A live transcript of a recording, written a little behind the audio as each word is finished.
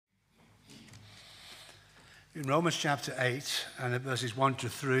In Romans chapter 8 and at verses 1 to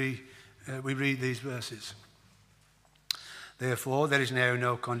 3, we read these verses. Therefore, there is now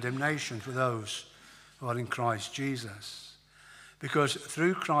no condemnation for those who are in Christ Jesus. Because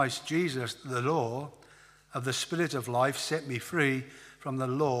through Christ Jesus, the law of the Spirit of life set me free from the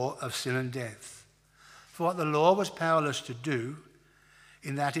law of sin and death. For what the law was powerless to do,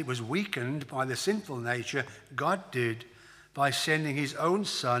 in that it was weakened by the sinful nature, God did by sending his own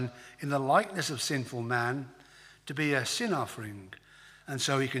Son in the likeness of sinful man to be a sin offering. And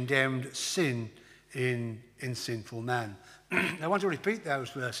so he condemned sin in sinful man. I want to repeat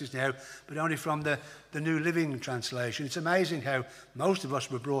those verses now, but only from the New Living Translation. It's amazing how most of us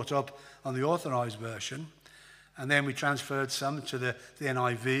were brought up on the Authorized Version, and then we transferred some to the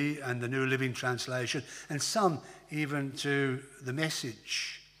NIV and the New Living Translation, and some even to the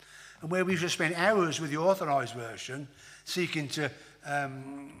Message. And where we've just spent hours with the Authorized Version, seeking to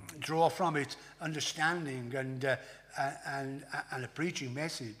draw from it understanding and a preaching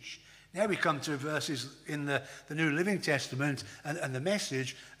message. Now we come to verses in the New Living Testament and the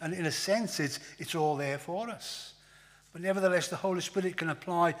Message, and in a sense it's all there for us. But nevertheless, the Holy Spirit can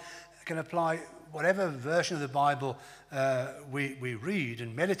apply whatever version of the Bible we read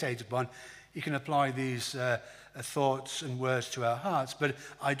and meditate upon. He can apply these thoughts and words to our hearts. But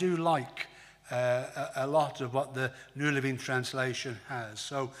I do like a lot of what the New Living Translation has.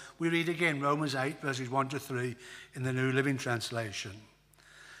 So we read again Romans 8, verses 1 to 3 in the New Living Translation.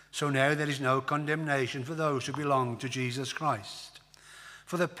 So now there is no condemnation for those who belong to Jesus Christ.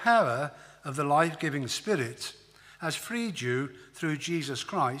 For the power of the life-giving Spirit has freed you through Jesus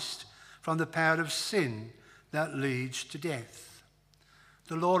Christ from the power of sin that leads to death.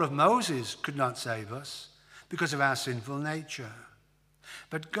 The law of Moses could not save us because of our sinful nature.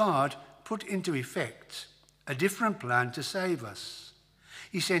 But God put into effect a different plan to save us.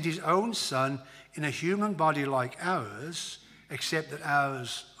 He sent his own Son in a human body like ours, except that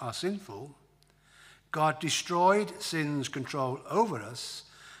ours are sinful. God destroyed sin's control over us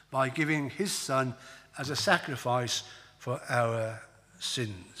by giving his Son as a sacrifice for our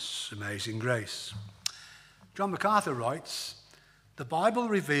sins. Amazing grace. John MacArthur writes, the Bible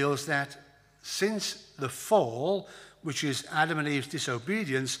reveals that since the fall, which is Adam and Eve's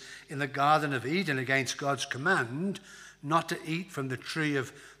disobedience in the Garden of Eden against God's command not to eat from the tree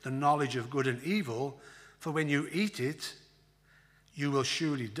of the knowledge of good and evil, for when you eat it, you will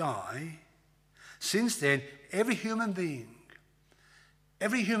surely die. Since then, every human being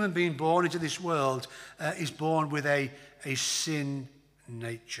born into this world is born with a sin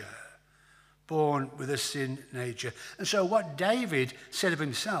nature. Born with a sin nature. And so what David said of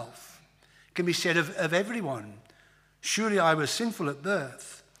himself can be said of everyone. Surely I was sinful at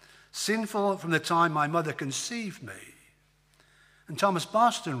birth, sinful from the time my mother conceived me. And Thomas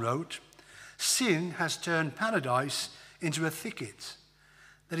Boston wrote, sin has turned paradise into a thicket.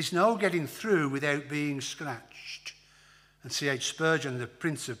 There is no getting through without being scratched. And C.H. Spurgeon, the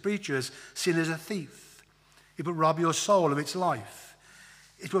Prince of Preachers, sin is a thief. It will rob your soul of its life.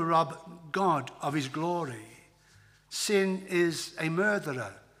 It will rob God of his glory. Sin is a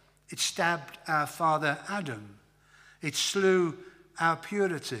murderer. It stabbed our father Adam. It slew our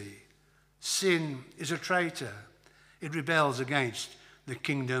purity. Sin is a traitor. It rebels against the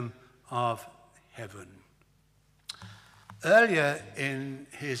kingdom of heaven. Earlier in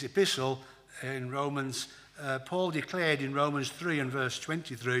his epistle in Romans, Paul declared in Romans 3 and verse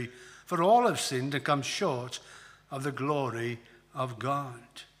 23, for all have sinned and come short of the glory of God.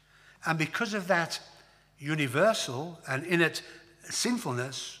 And because of that universal and innate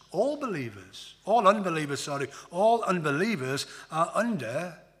sinfulness, all unbelievers are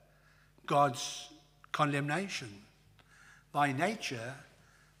under God's condemnation. By nature,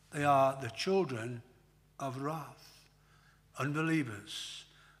 they are the children of wrath. Unbelievers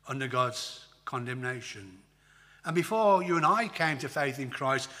under God's condemnation. And before you and I came to faith in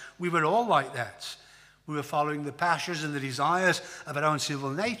Christ, we were all like that. We were following the passions and the desires of our own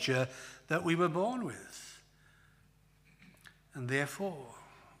sinful nature that we were born with. And therefore,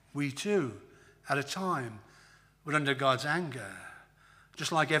 we too, at a time, were under God's anger,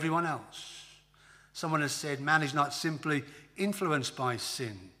 just like everyone else. Someone has said, man is not simply influenced by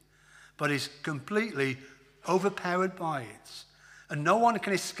sin, but is completely overpowered by it. And no one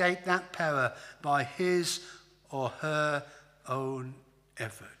can escape that power by his or her own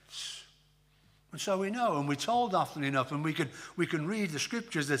efforts. And so we know, and we're told often enough, and we can read the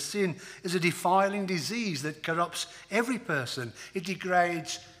scriptures, that sin is a defiling disease that corrupts every person. It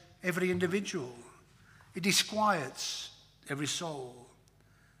degrades every individual. It disquiets every soul.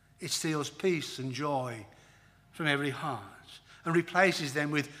 It steals peace and joy from every heart and replaces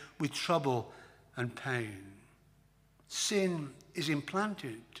them with trouble and pain. sin is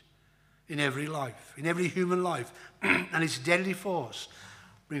implanted in every life, in every human life, and its deadly force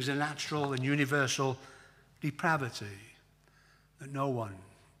brings a natural and universal depravity that no one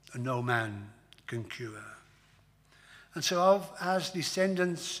and no man can cure. And so as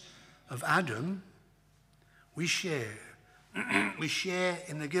descendants of Adam, we share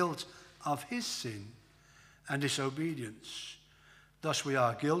in the guilt of his sin and disobedience. Thus we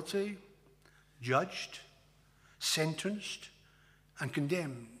are guilty, judged, sentenced, and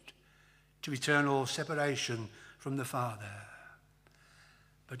condemned to eternal separation from the Father.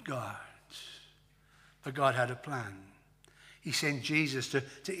 But God had a plan. He sent Jesus to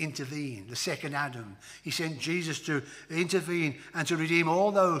intervene, the second Adam. He sent Jesus to intervene and to redeem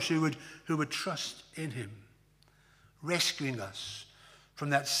all those who would trust in him, rescuing us from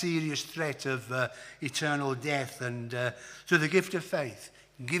that serious threat of eternal death and through the gift of faith,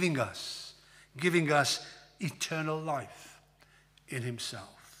 giving us eternal life in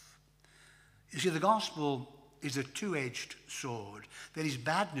himself. You see, the gospel is a two-edged sword. There is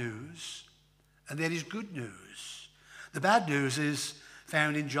bad news and there is good news. The bad news is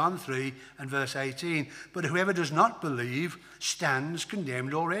found in John 3 and verse 18. But whoever does not believe stands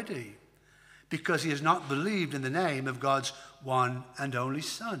condemned already, because he has not believed in the name of God's one and only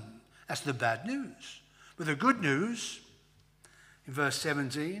Son. That's the bad news. But the good news, in verse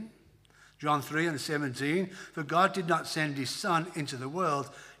 17, John 3 and 17, for God did not send his Son into the world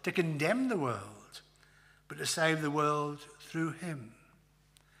to condemn the world, but to save the world through him.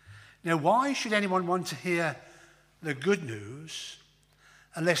 Now, why should anyone want to hear the good news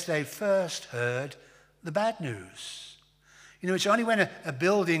unless they first heard the bad news? You know, it's only when a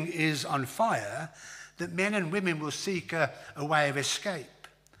building is on fire that men and women will seek a way of escape.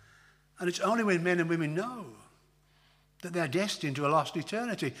 And it's only when men and women know that they're destined to a lost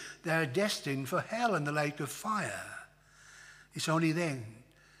eternity, they're destined for hell and the lake of fire. It's only then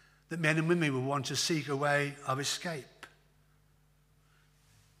that men and women will want to seek a way of escape.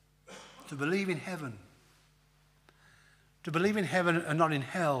 To believe in heaven and not in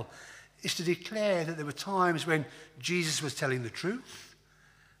hell is to declare that there were times when Jesus was telling the truth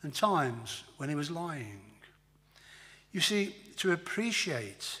and times when he was lying. You see, to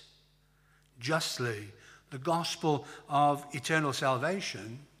appreciate justly the gospel of eternal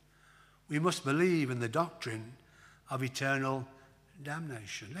salvation, we must believe in the doctrine of eternal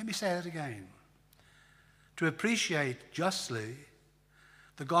damnation. Let me say that again. To appreciate justly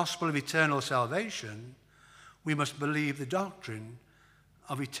the gospel of eternal salvation, we must believe the doctrine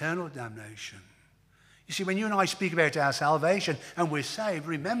of eternal damnation. You see, when you and I speak about our salvation and we're saved,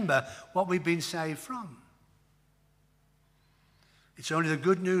 remember what we've been saved from. It's only the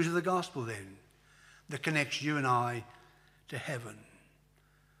good news of the gospel then that connects you and I to heaven.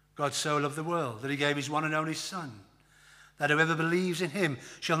 God so loved the world that he gave his one and only Son, that whoever believes in him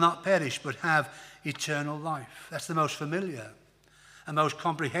shall not perish but have eternal life. That's the most familiar and most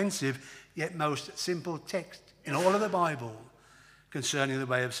comprehensive yet most simple text in all of the Bible concerning the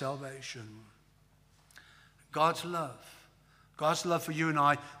way of salvation. God's love for you and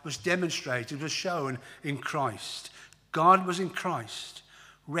I was demonstrated, was shown in Christ. God was in Christ,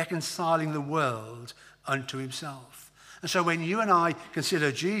 reconciling the world unto himself. And so when you and I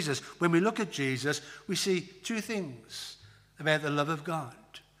consider Jesus, when we look at Jesus, we see two things about the love of God.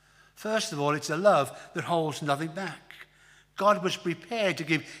 First of all, it's a love that holds nothing back. God was prepared to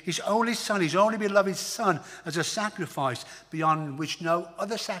give his only Son, his only beloved Son, as a sacrifice beyond which no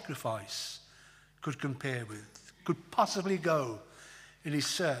other sacrifice could compare with, could possibly go in his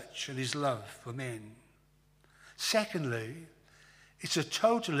search and his love for men. Secondly, it's a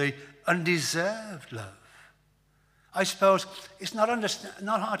totally undeserved love. I suppose it's not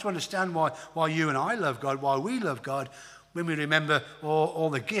hard to understand why you and I love God, why we love God, when we remember all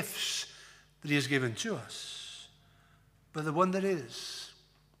the gifts that he has given to us. But the one that is,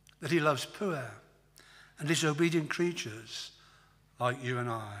 that he loves poor and disobedient creatures like you and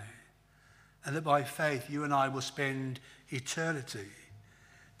I, and that by faith you and I will spend eternity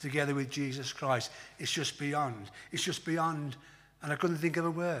together with Jesus Christ. It's just beyond, and I couldn't think of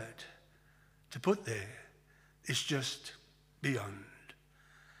a word to put there. It's just beyond.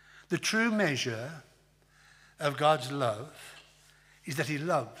 The true measure of God's love is that he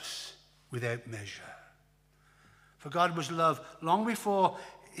loves without measure. For God was love long before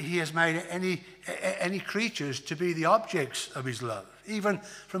he has made any creatures to be the objects of his love, even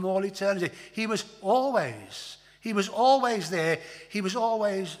from all eternity. He was always there. He was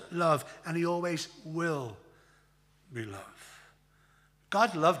always love, and he always will be love.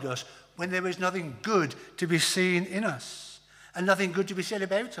 God loved us when there was nothing good to be seen in us and nothing good to be said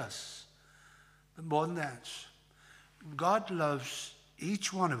about us. But more than that, God loves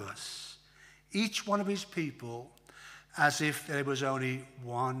each one of us, each one of his people, as if there was only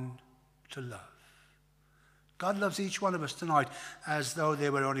one to love. God loves each one of us tonight as though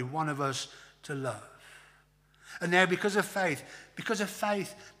there were only one of us to love. And now because of faith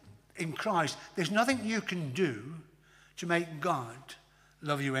in Christ, there's nothing you can do to make God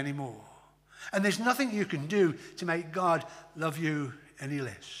love you any more. And there's nothing you can do to make God love you any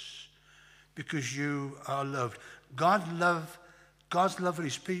less, because you are loved. God's love for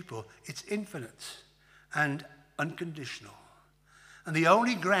his people, it's infinite and unconditional. And the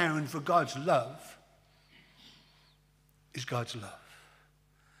only ground for God's love is God's love.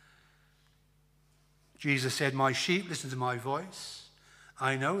 Jesus said, "My sheep listen to my voice.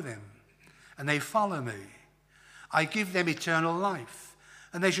 I know them, and they follow me. I give them eternal life,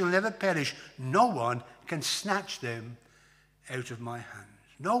 and they shall never perish. No one can snatch them out of my hand."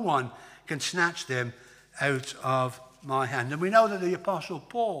 No one can snatch them out of my hand. And we know that the Apostle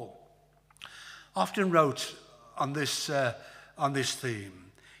Paul often wrote on this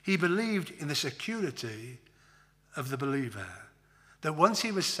theme. He believed in the security of the believer, that once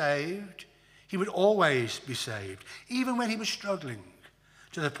he was saved, he would always be saved. Even when he was struggling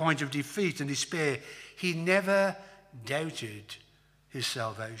to the point of defeat and despair, he never doubted his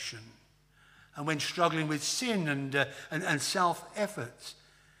salvation. And when struggling with sin and self-effort,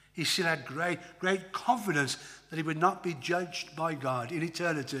 he still had great confidence that he would not be judged by God in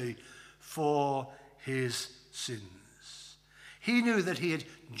eternity for his sins. He knew that he had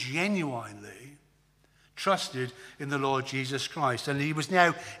genuinely trusted in the Lord Jesus Christ, and he was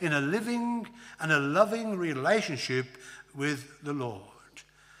now in a living and a loving relationship with the Lord.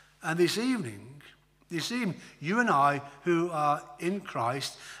 And this evening, you and I who are in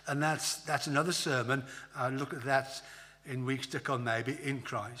Christ, and that's another sermon, I'll look at that in weeks to come maybe, in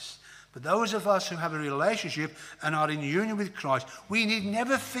Christ. But those of us who have a relationship and are in union with Christ, we need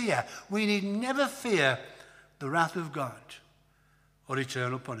never fear the wrath of God or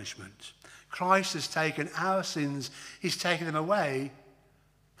eternal punishment. Christ has taken our sins, he's taken them away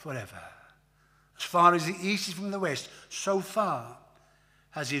forever. As far as the east is from the west, so far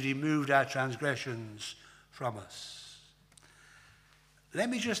has he removed our transgressions from us. Let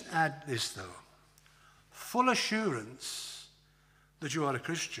me just add this though. Full assurance that you are a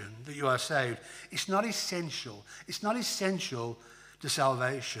Christian, that you are saved, it's not essential. It's not essential to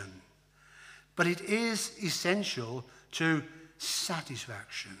salvation. But it is essential to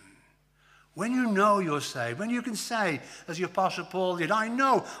satisfaction. When you know you're saved, when you can say, as the Apostle Paul did, I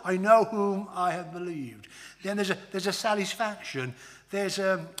know whom I have believed, then there's a satisfaction, there's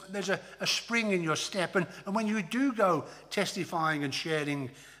a spring in your step. And when you do go testifying and sharing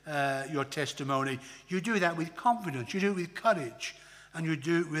your testimony, you do that with confidence, you do it with courage, and you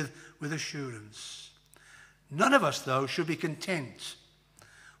do it with assurance. None of us, though, should be content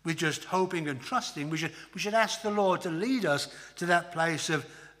with just hoping and trusting. We should ask the Lord to lead us to that place of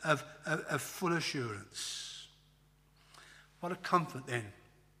full assurance. What a comfort then.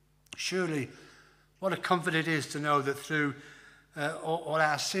 Surely, what a comfort it is to know that through all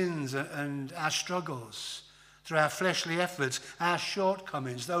our sins and our struggles, through our fleshly efforts, our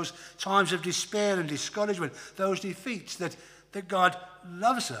shortcomings, those times of despair and discouragement, those defeats, that God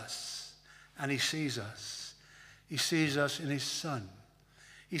loves us and he sees us. He sees us in his Son.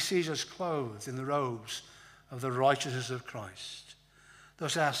 He sees us clothed in the robes of the righteousness of Christ.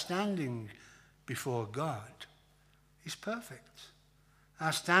 Thus our standing before God is perfect.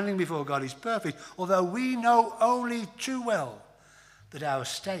 Our standing before God is perfect, although we know only too well that our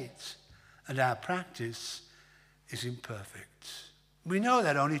state and our practice is imperfect. We know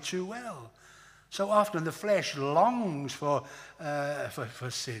that only too well. So often the flesh longs for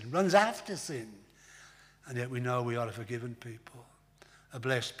sin, runs after sin, and yet we know we are a forgiven people, a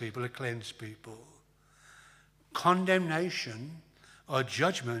blessed people, a cleansed people. Condemnation or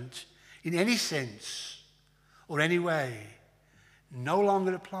judgment in any sense or any way no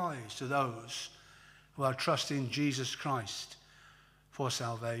longer applies to those who are trusting Jesus Christ for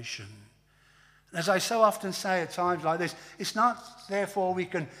salvation. As I so often say at times like this, it's not therefore we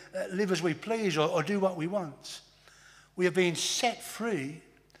can live as we please or do what we want. We have been set free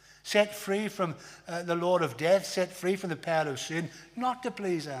from the Lord of death, set free from the power of sin, not to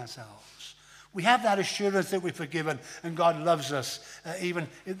please ourselves. We have that assurance that we're forgiven and God loves us, even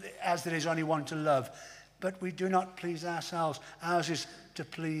as there is only one to love. But we do not please ourselves. Ours is to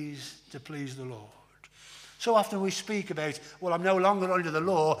please the Lord. So often we speak about, well, I'm no longer under the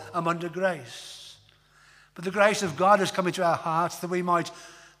law, I'm under grace. But the grace of God has come into our hearts that we might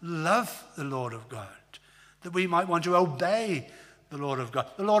love the Lord of God, that we might want to obey the law of God.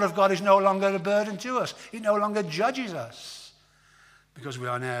 The law of God is no longer a burden to us. It no longer judges us because we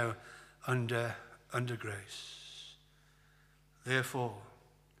are now under grace. Therefore,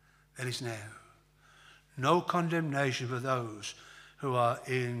 there is now no condemnation for those who are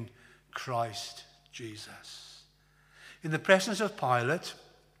in Christ Jesus. In the presence of Pilate,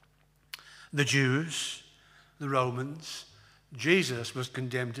 the Jews, the Romans, Jesus was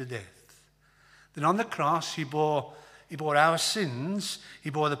condemned to death. Then on the cross, he bore our sins. He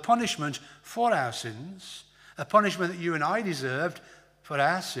bore the punishment for our sins, a punishment that you and I deserved for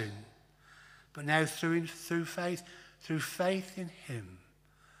our sin. But now through faith in him,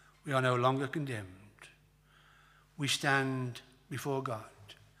 we are no longer condemned. We stand before God.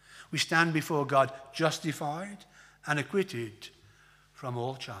 We stand before God justified and acquitted from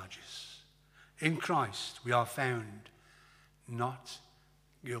all charges. In Christ, we are found not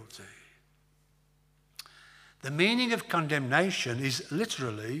guilty. The meaning of condemnation is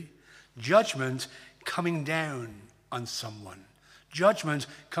literally judgment coming down on someone. Judgment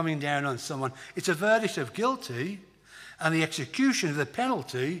coming down on someone. It's a verdict of guilty and the execution of the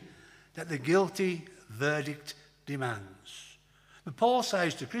penalty that the guilty verdict demands. But Paul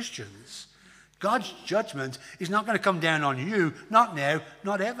says to Christians, God's judgment is not going to come down on you, not now,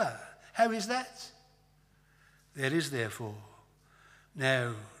 not ever. How is that? There is therefore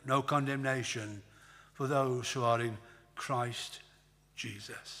now no condemnation for those who are in Christ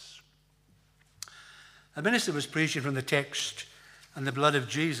Jesus. A minister was preaching from the text, and the blood of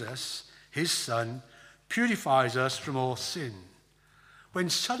Jesus, his son, purifies us from all sin, when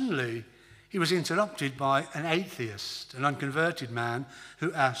suddenly he was interrupted by an atheist, an unconverted man,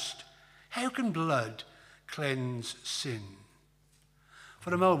 who asked, "How can blood cleanse sin?"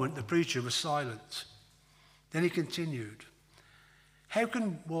 For a moment the preacher was silent. Then he continued, "How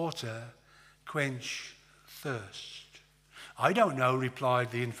can water quench thirst?" "I don't know,"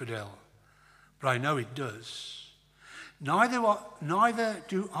 replied the infidel, "but I know it does. Neither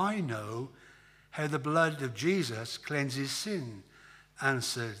do I know how the blood of Jesus cleanses sin,"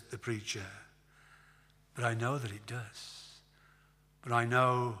 answered the preacher. "But I know that it does. But I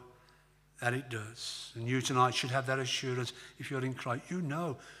know that it does." And you tonight should have that assurance if you're in Christ. You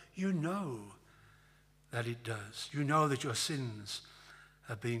know that it does. You know that your sins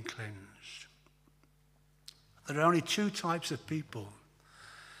have been cleansed. There are only two types of people.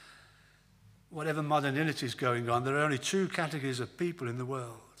 Whatever modernity is going on, there are only two categories of people in the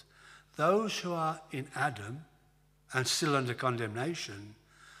world. Those who are in Adam and still under condemnation,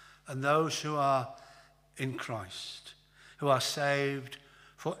 and those who are in Christ, who are saved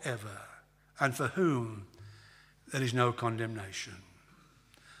forever, and for whom there is no condemnation.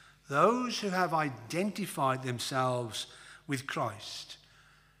 Those who have identified themselves with Christ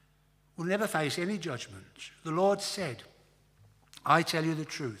will never face any judgment. The Lord said, "I tell you the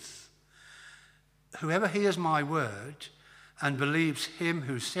truth. Whoever hears my word and believes him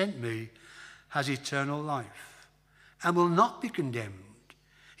who sent me has eternal life and will not be condemned.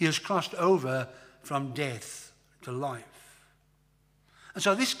 He has crossed over from death to life." And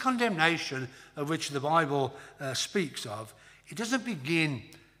so this condemnation of which the Bible speaks of, it doesn't begin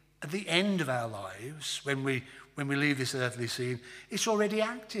at the end of our lives when we leave this earthly scene. It's already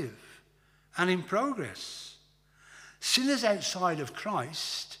active and in progress. Sinners outside of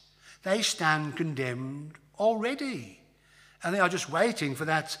Christ, they stand condemned already, and they are just waiting for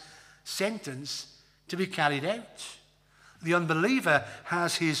that sentence to be carried out. The unbeliever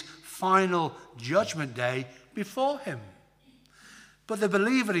has his final judgment day before him. But the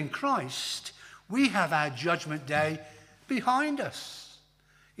believer in Christ, we have our judgment day behind us.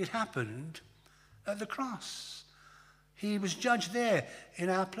 It happened at the cross. He was judged there in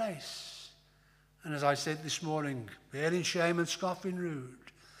our place. And as I said this morning, bearing shame and scoffing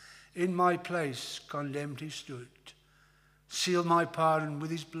rude, in my place condemned he stood, sealed my pardon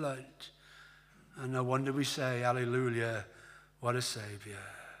with his blood. And no wonder we say, hallelujah, what a Saviour.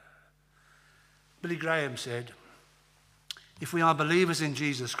 Billy Graham said, if we are believers in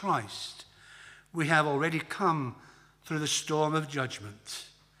Jesus Christ, we have already come through the storm of judgment.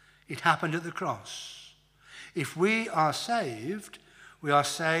 It happened at the cross. If we are saved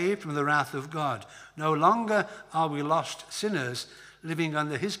from the wrath of God. No longer are we lost sinners living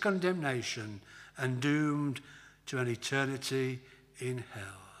under his condemnation and doomed to an eternity in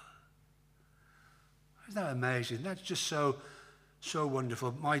hell. Isn't that amazing? That's just so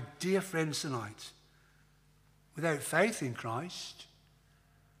wonderful. My dear friends tonight, without faith in Christ,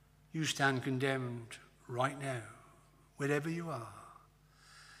 you stand condemned right now, wherever you are.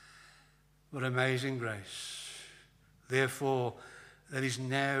 But amazing grace. Therefore, there is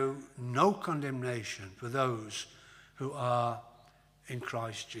now no condemnation for those who are in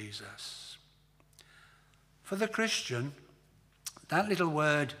Christ Jesus. For the Christian, that little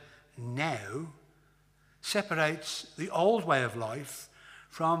word now separates the old way of life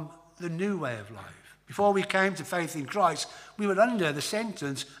from the new way of life. Before we came to faith in Christ, we were under the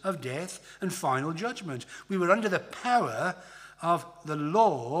sentence of death and final judgment. We were under the power of the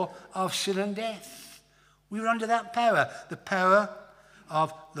law of sin and death. We were under that power, the power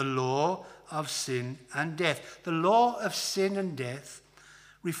of the law of sin and death. The law of sin and death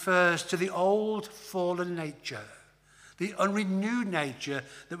refers to the old fallen nature, the unrenewed nature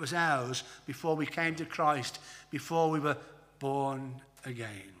that was ours before we came to Christ, before we were born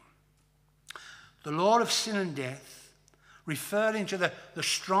again. The law of sin and death, referring to the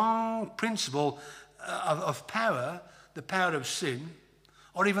strong principle of power, the power of sin,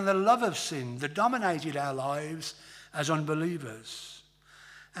 or even the love of sin that dominated our lives as unbelievers.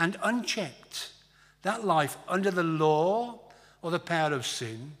 And unchecked, that life under the law or the power of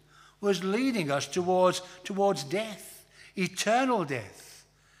sin was leading us towards death, eternal death,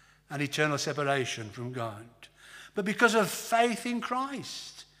 and eternal separation from God. But because of faith in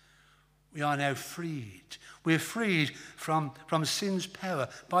Christ, we are now freed. We're freed from sin's power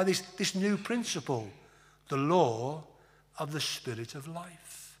by this new principle, the law of the Spirit of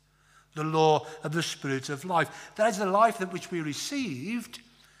life. The law of the Spirit of life. That is the life that which we received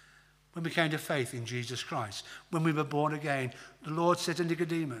when we came to faith in Jesus Christ. When we were born again, the Lord said to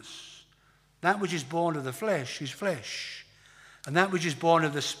Nicodemus, that which is born of the flesh is flesh, and that which is born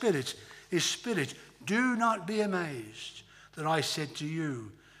of the Spirit is spirit. Do not be amazed that I said to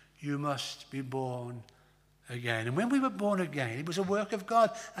you, you must be born again. And when we were born again, it was a work of God,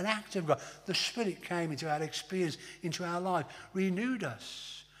 an act of God. The Spirit came into our experience, into our life, renewed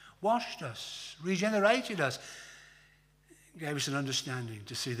us, washed us, regenerated us, gave us an understanding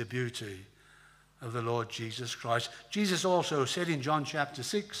to see the beauty of the Lord Jesus Christ. Jesus also said in John chapter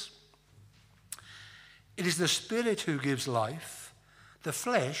 6, it is the Spirit who gives life, the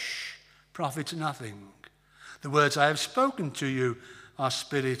flesh profits nothing. The words I have spoken to you are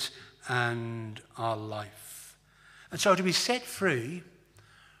spirit and are life. And so to be set free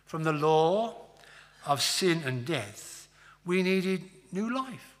from the law of sin and death, we needed new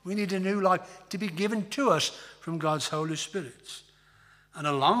life. We need a new life to be given to us from God's Holy Spirit. And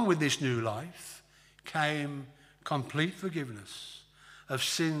along with this new life came complete forgiveness of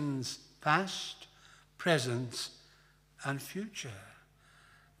sins past, present, and future.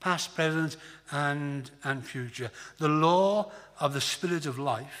 Past, present, and future. The law of the Spirit of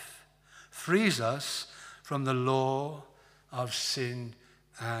life frees us from the law of sin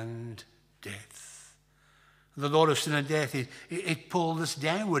and death. The law of sin and death, it pulled us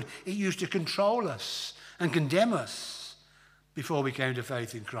downward. It used to control us and condemn us before we came to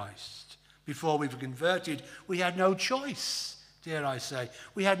faith in Christ. Before we were converted, we had no choice, dare I say.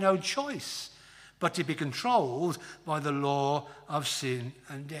 We had no choice but to be controlled by the law of sin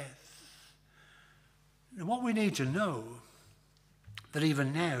and death. And what we need to know, that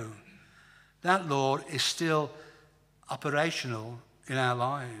even now, that law is still operational in our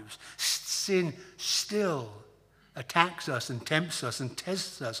lives. Sin still attacks us and tempts us and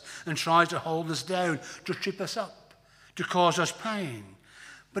tests us and tries to hold us down, to trip us up, to cause us pain.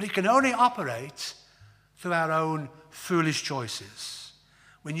 But it can only operate through our own foolish choices.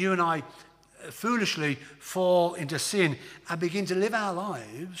 When you and I foolishly fall into sin and begin to live our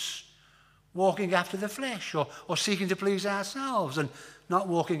lives walking after the flesh or seeking to please ourselves and not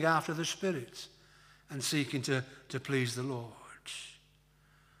walking after the Spirit and seeking to please the Lord.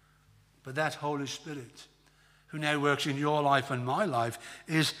 But that Holy Spirit who now works in your life and my life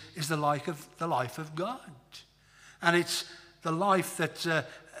is the life of God. And it's the life that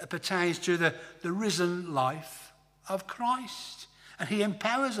pertains to the risen life of Christ. And he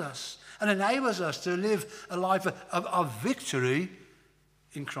empowers us and enables us to live a life of victory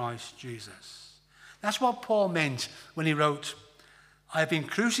in Christ Jesus. That's what Paul meant when he wrote, I have been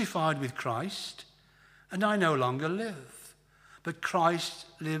crucified with Christ, and I no longer live, but Christ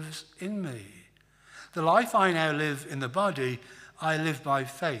lives in me. The life I now live in the body, I live by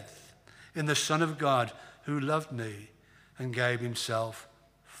faith in the Son of God who loved me and gave himself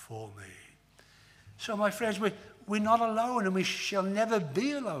for me. So, my friends, we're not alone, and we shall never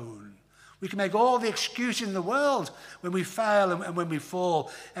be alone. We can make all the excuses in the world when we fail and when we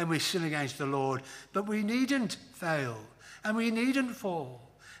fall and we sin against the Lord. But we needn't fail, and we needn't fall,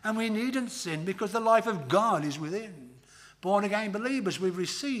 and we needn't sin, because the life of God is within. Born again believers, we've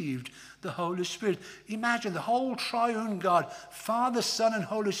received the Holy Spirit. Imagine the whole triune God, Father, Son, and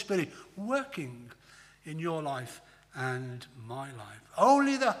Holy Spirit working in your life and my life.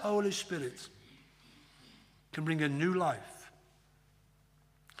 Only the Holy Spirit can bring a new life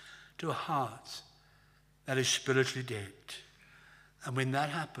to a heart that is spiritually dead. And when that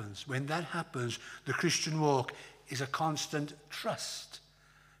happens, the Christian walk is a constant trust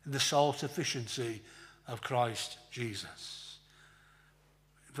in the sole sufficiency of Christ Jesus.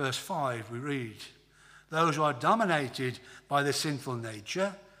 Verse 5 we read, those who are dominated by the sinful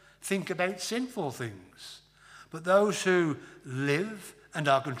nature think about sinful things, but those who live and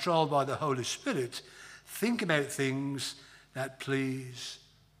are controlled by the Holy Spirit think about things that please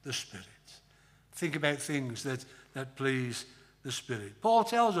the Spirit. Think about things that please the Spirit. Paul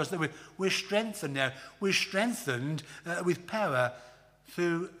tells us that we're strengthened now. We're strengthened with power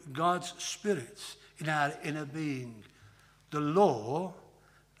through God's Spirit in our inner being. The law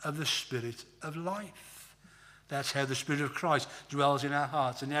of the Spirit of life. That's how the Spirit of Christ dwells in our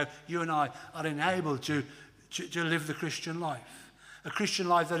hearts. And now you and I are enabled to live the Christian life. A Christian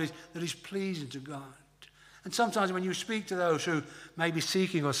life that is pleasing to God. And sometimes when you speak to those who may be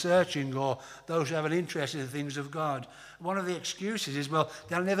seeking or searching, or those who have an interest in the things of God, one of the excuses is, well,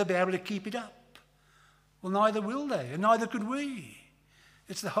 they'll never be able to keep it up. Well, neither will they, and neither could we.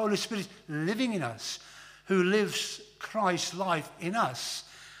 It's the Holy Spirit living in us, who lives Christ's life in us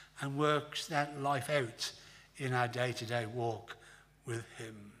and works that life out in our day-to-day walk with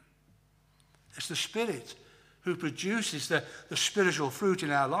him. It's the Spirit who produces the spiritual fruit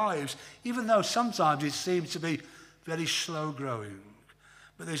in our lives, even though sometimes it seems to be very slow growing.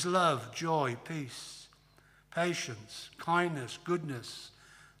 But there's love, joy, peace, patience, kindness, goodness,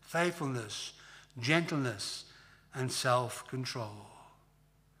 faithfulness, gentleness, and self-control.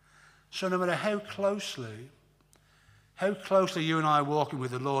 So no matter how closely you and I are walking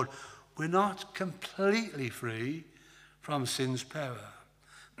with the Lord, we're not completely free from sin's power.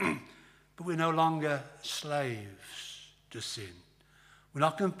 But we're no longer slaves to sin. We're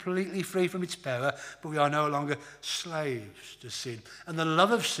not completely free from its power, but we are no longer slaves to sin. And the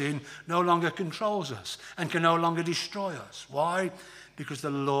love of sin no longer controls us and can no longer destroy us. Why? Because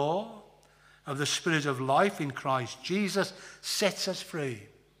the law of the Spirit of life in Christ Jesus sets us free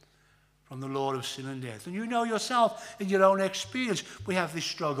from the law of sin and death. And you know yourself in your own experience, we have this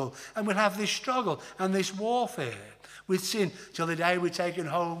struggle, and we'll have this struggle and this warfare with sin till the day we're taken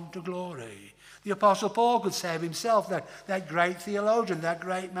home to glory. The Apostle Paul could say of himself, that great theologian, that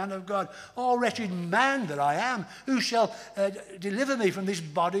great man of God, "Oh, wretched man that I am, who shall deliver me from this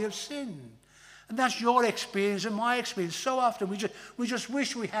body of sin?" And that's your experience and my experience. So often we just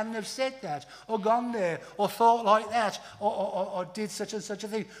wish we hadn't have said that, or gone there, or thought like that, or did such and such a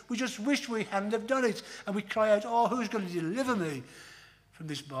thing. We just wish we hadn't have done it. And we cry out, "Oh, who's going to deliver me from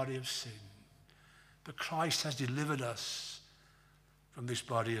this body of sin?" But Christ has delivered us from this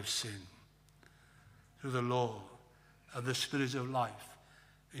body of sin through the law of the Spirit of life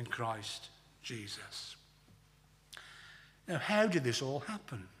in Christ Jesus. Now, how did this all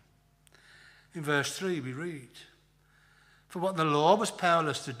happen? In verse 3 we read, "For what the law was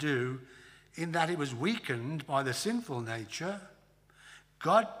powerless to do, in that it was weakened by the sinful nature,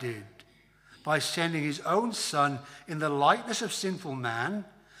 God did by sending his own Son in the likeness of sinful man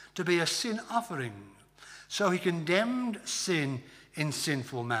to be a sin offering. So he condemned sin in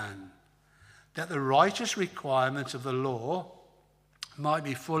sinful man, that the righteous requirements of the law might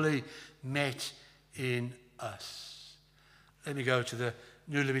be fully met in us." Let me go to the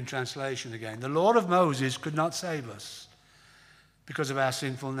New Living Translation again. The law of Moses could not save us because of our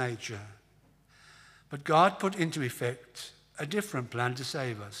sinful nature. But God put into effect a different plan to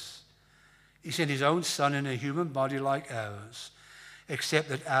save us. He sent his own Son in a human body like ours, except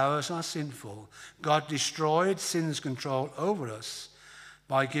that ours are sinful. God destroyed sin's control over us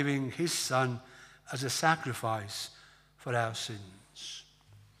by giving his Son as a sacrifice for our sins.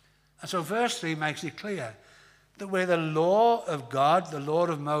 And so verse 3 makes it clear that where the law of God, the law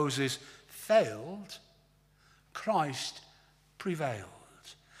of Moses, failed, Christ prevailed.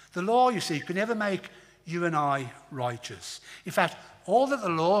 The law, you see, could never make you and I righteous. In fact, all that the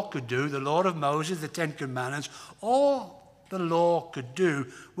law could do, the law of Moses, the Ten Commandments, all the law could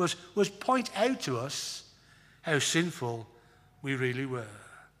do was point out to us how sinful we really were.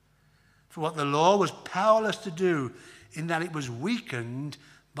 For what the law was powerless to do, in that it was weakened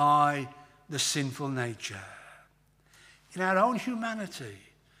by the sinful nature. In our own humanity,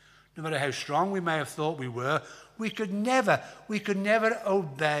 no matter how strong we may have thought we were, we could never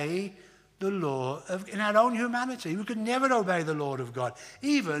obey the law in our own humanity. We could never obey the law of God,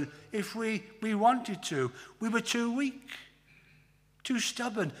 even if we wanted to. We were too weak, too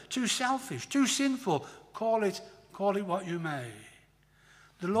stubborn, too selfish, too sinful. Call it what you may.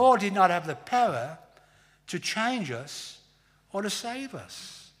 The law did not have the power to change us or to save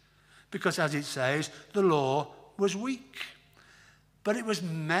us, because as it says, the law was weak. but it was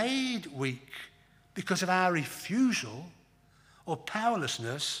made weak because of our refusal or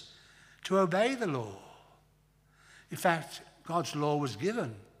powerlessness to obey the law. In fact, God's law was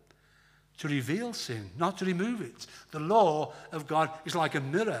given to reveal sin, not to remove it. The law of God is like a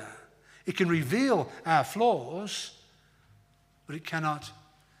mirror. It can reveal our flaws, but it cannot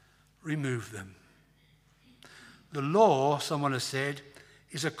remove them. The law, someone has said,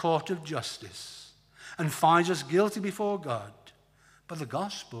 is a court of justice and finds us guilty before God. But the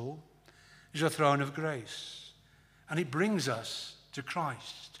gospel is a throne of grace, and it brings us to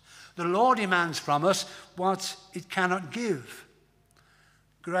Christ. The law demands from us what it cannot give.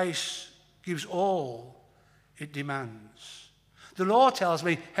 Grace gives all it demands. The law tells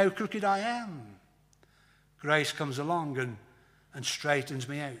me how crooked I am. Grace comes along and straightens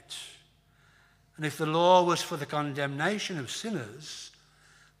me out. And if the law was for the condemnation of sinners,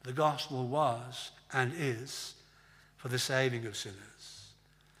 the gospel was and is for the saving of sinners.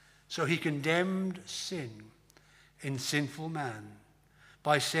 So he condemned sin in sinful man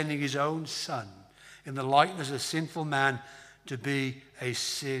by sending his own Son in the likeness of sinful man to be a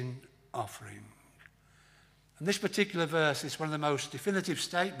sin offering. And this particular verse is one of the most definitive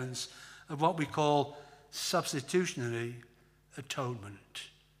statements of what we call substitutionary atonement.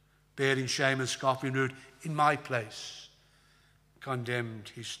 Bearing shame and scoffing rude, in my place,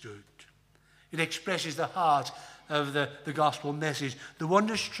 condemned he stood. It expresses the heart of the gospel message, the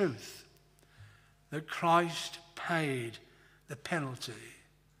wondrous truth that Christ paid the penalty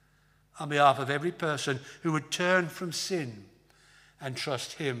on behalf of every person who would turn from sin and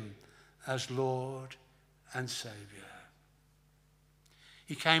trust him as Lord and Saviour.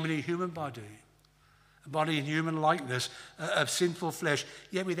 He came in a human body, a body in human likeness of sinful flesh,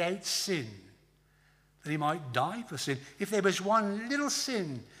 yet without sin, that he might die for sin. If there was one little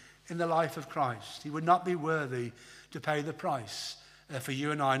sin in the life of Christ, he would not be worthy to pay the price for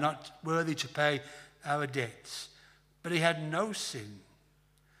you and I, not worthy to pay our debts. But he had no sin,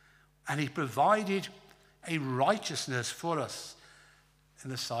 and he provided a righteousness for us in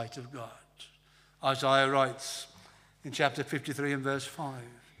the sight of God. Isaiah writes in chapter 53 and verse 5,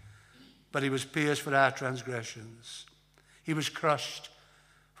 but he was pierced for our transgressions. He was crushed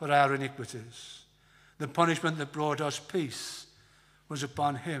for our iniquities. The punishment that brought us peace was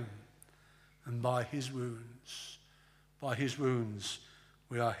upon him, and by his wounds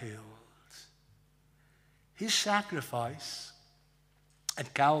we are healed. His sacrifice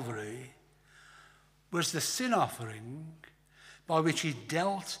at Calvary was the sin offering by which he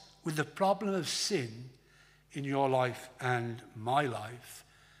dealt with the problem of sin in your life and my life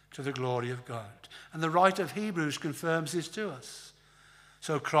to the glory of God. And the writer of Hebrews confirms this to us.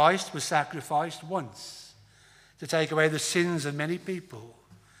 So Christ was sacrificed once to take away the sins of many people,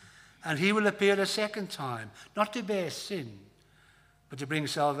 and he will appear a second time, not to bear sin, but to bring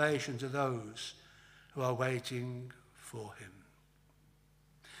salvation to those who are waiting for him.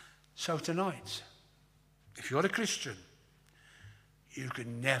 So tonight, if you're a Christian, you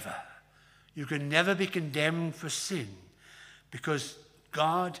can never be condemned for sin, because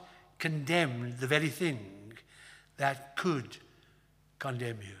God condemned the very thing that could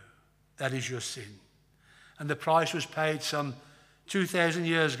condemn you. That is your sin. And the price was paid some 2,000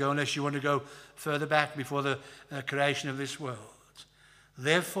 years ago, unless you want to go further back before the creation of this world.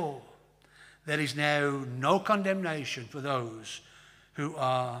 Therefore, there is now no condemnation for those who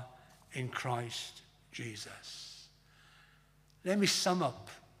are in Christ Jesus. Let me sum up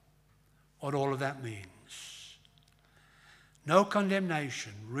what all of that means. No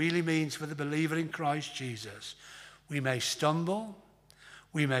condemnation really means for the believer in Christ Jesus. We may stumble,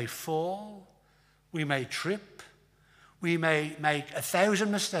 we may fall, we may trip, we may make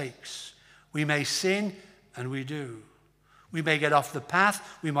 1,000 mistakes, we may sin, and we do. We may get off the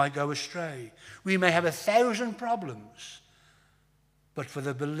path, we might go astray. We may have 1,000 problems, but for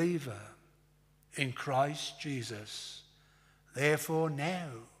the believer in Christ Jesus, therefore now,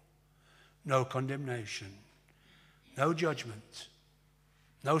 no condemnation, no judgment,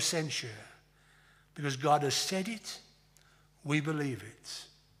 no censure, because God has said it, we believe it.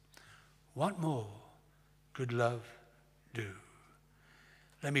 What more could love do?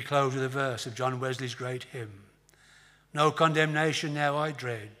 Let me close with a verse of John Wesley's great hymn. No condemnation now I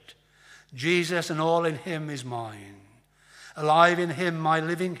dread. Jesus and all in him is mine. Alive in him my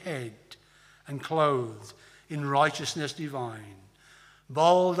living head, and clothed in righteousness divine.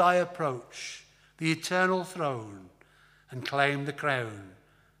 Bold I approach the eternal throne, and claim the crown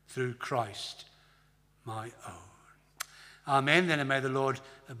through Christ my own. Amen. Then, and may the Lord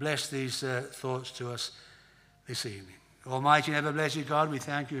bless these thoughts to us this evening. Almighty and ever blessed God, we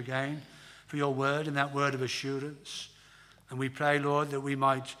thank you again for your word and that word of assurance. And we pray, Lord, that we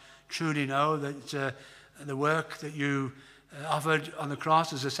might truly know that the work that you offered on the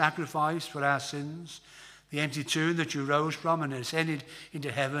cross as a sacrifice for our sins, the empty tomb that you rose from and ascended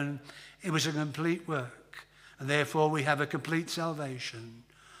into heaven, it was a complete work. And therefore we have a complete salvation.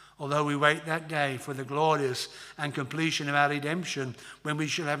 Although we wait that day for the glorious and completion of our redemption, when we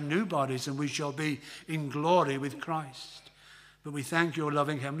shall have new bodies and we shall be in glory with Christ. But we thank your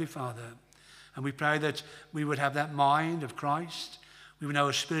loving Heavenly Father, and we pray that we would have that mind of Christ. We would know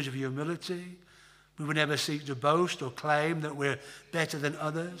a spirit of humility. We would never seek to boast or claim that we're better than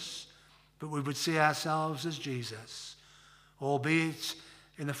others, but we would see ourselves as Jesus, albeit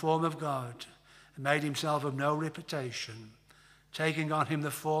in the form of God, and made himself of no reputation, taking on him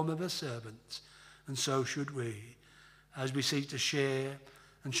the form of a servant. And so should we, as we seek to share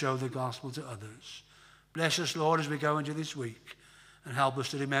and show the gospel to others. Bless us, Lord, as we go into this week, and help us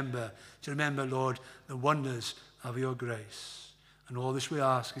to remember, Lord, the wonders of your grace. And all this we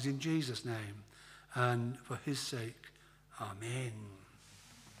ask is in Jesus' name, and for his sake. Amen.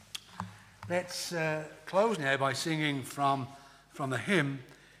 Let's close now by singing from a hymn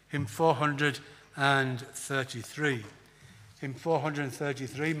 433. Hymn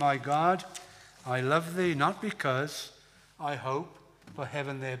 433, My God, I love thee not because I hope for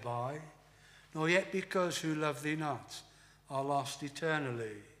heaven thereby, nor yet because who love thee not are lost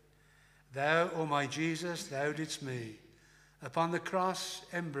eternally. Thou, O my Jesus, thou didst me upon the cross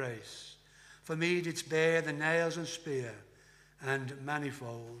embrace, for me didst bear the nails and spear and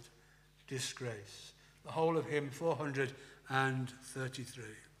manifold disgrace. The whole of hymn 433.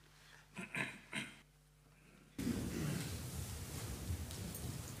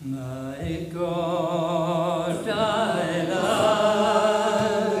 My God, I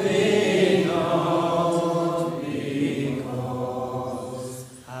love thee not because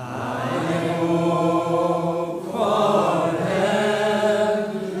I hope for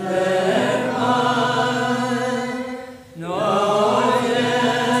heaven thereby, nor yet because the love thee not.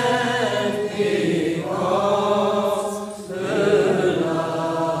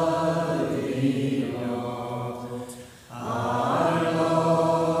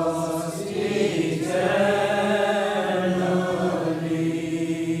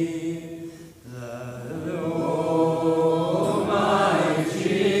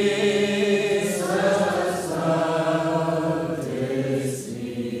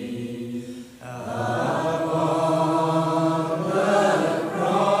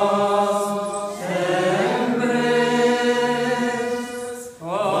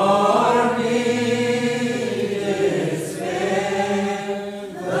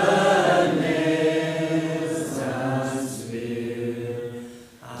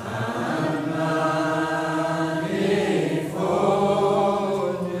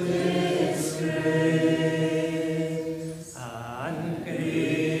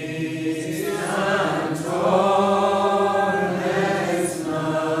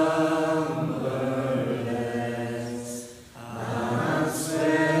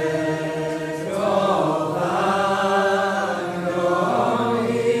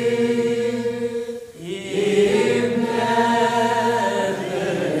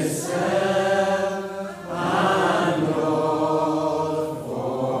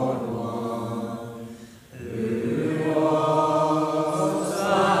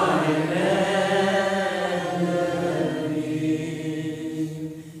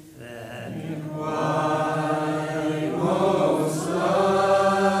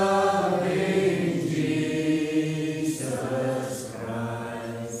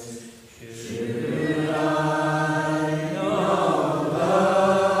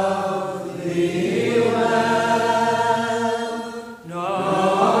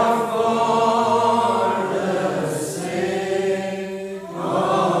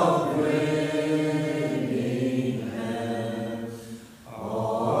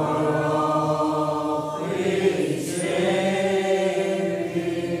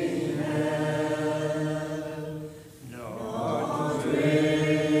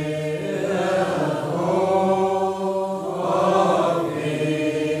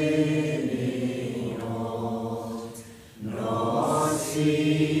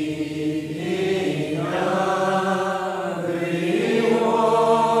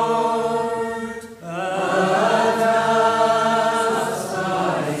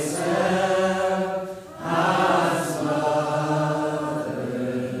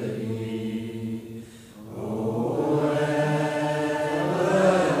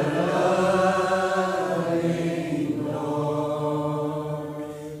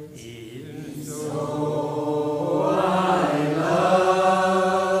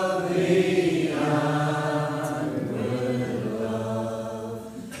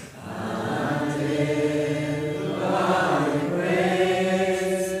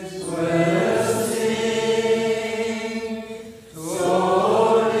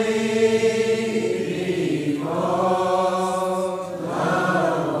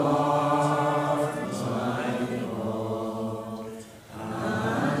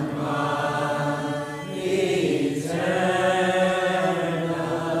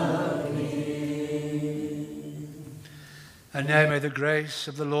 And now may the grace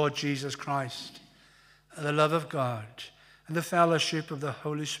of the Lord Jesus Christ, and the love of God, and the fellowship of the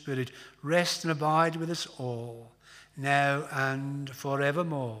Holy Spirit rest and abide with us all, now and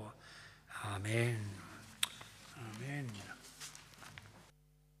forevermore. Amen. Amen.